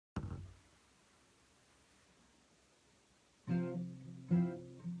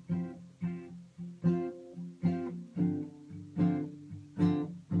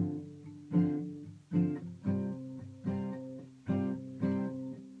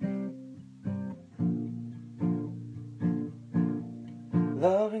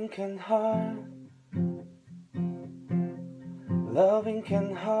Loving can hurt. Loving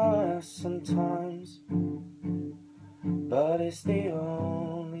can hurt sometimes, but it's the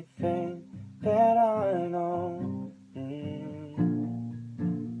only thing that I know.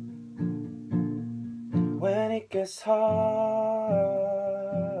 When it gets hard,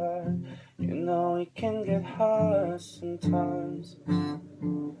 you know it can get hard sometimes.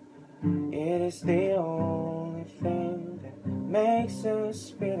 It is the only thing that makes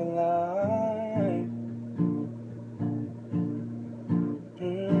us feel alive.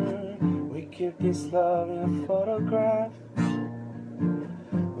 We keep this love in a photograph.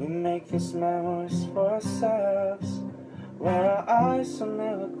 We make these memories for ourselves, where our eyes are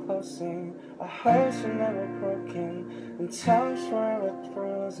never closing, our hearts are never broken, and time's forever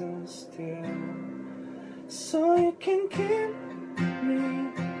frozen still. So you can keep me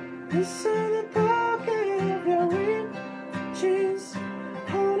inside the pocket of your ripped jeans,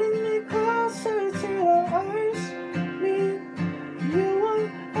 holding me closer till our eyes meet. You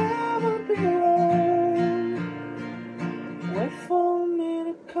won't ever be alone. Wait for me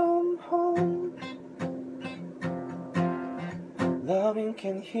to come home. Loving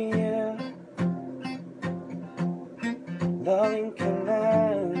can heal. Loving can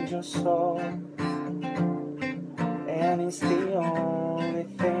mend your soul, and it's the only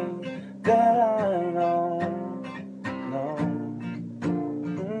thing that I know.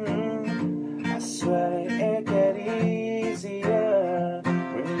 I swear it get easier.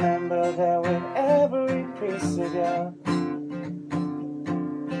 Remember that with every piece of you,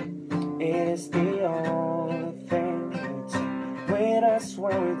 it is the only thing that's with us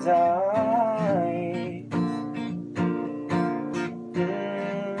when we die.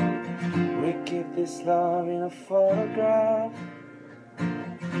 We keep this love in a photograph.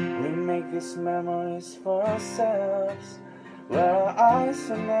 We make these memories for ourselves, where our eyes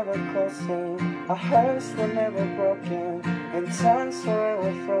are never closing, our hearts were never broken, and time's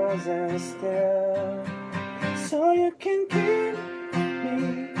forever frozen still. So you can keep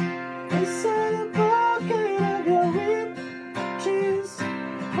me inside the pocket of your ripped jeans,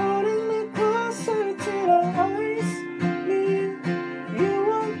 holding me closer till our eyes meet. You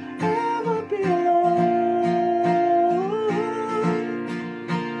won't ever be alone.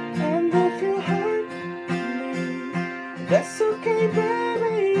 And if you hurt me, that's okay,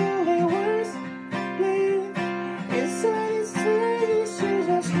 baby. You're the worst, please. Inside it's trees, you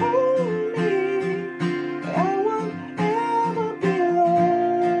just hold me. I won't ever be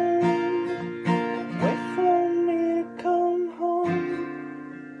alone. Wait for me to come home.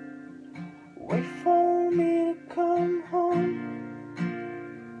 Wait for